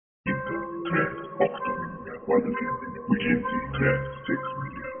3, 8 miglia, 4 gente, 503, 6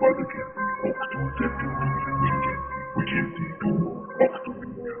 miglia, 4 gente, 8, 7 miglia, 502, 8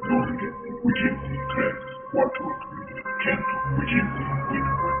 miglia, 9 gente, 503, 4 miglia, 100,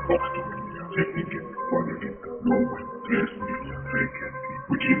 505, 8 miglia, 7 gente, 40, 9, 3 miglia, 3 gente,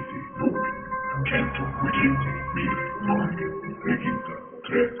 509, 100, 500, 9 gente, 30,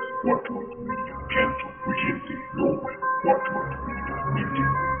 3, 4 miglia, 100, 509, 4 miglia,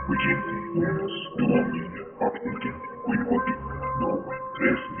 1000, 511, 2 miglia, 8 gente, 50, 9,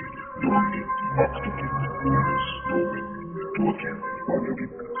 3 miglia, 2 gente, 8 gente, 11, 9 miglia, 2 gente,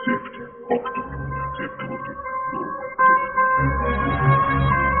 40, 7, 8 miglia, 7 gente,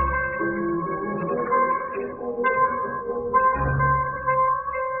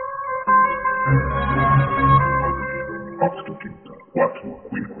 880, 4,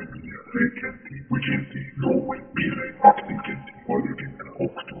 5 miglia, 600, 509, 1000, 800, 40,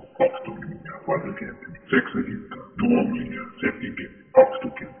 8, 8 miglia, 400, 680, 2 miglia, 700,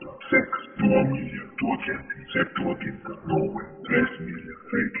 880, 6, 2 miglia, 200, 780, 9, 3 miglia,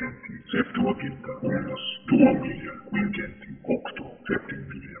 600, 780, 11,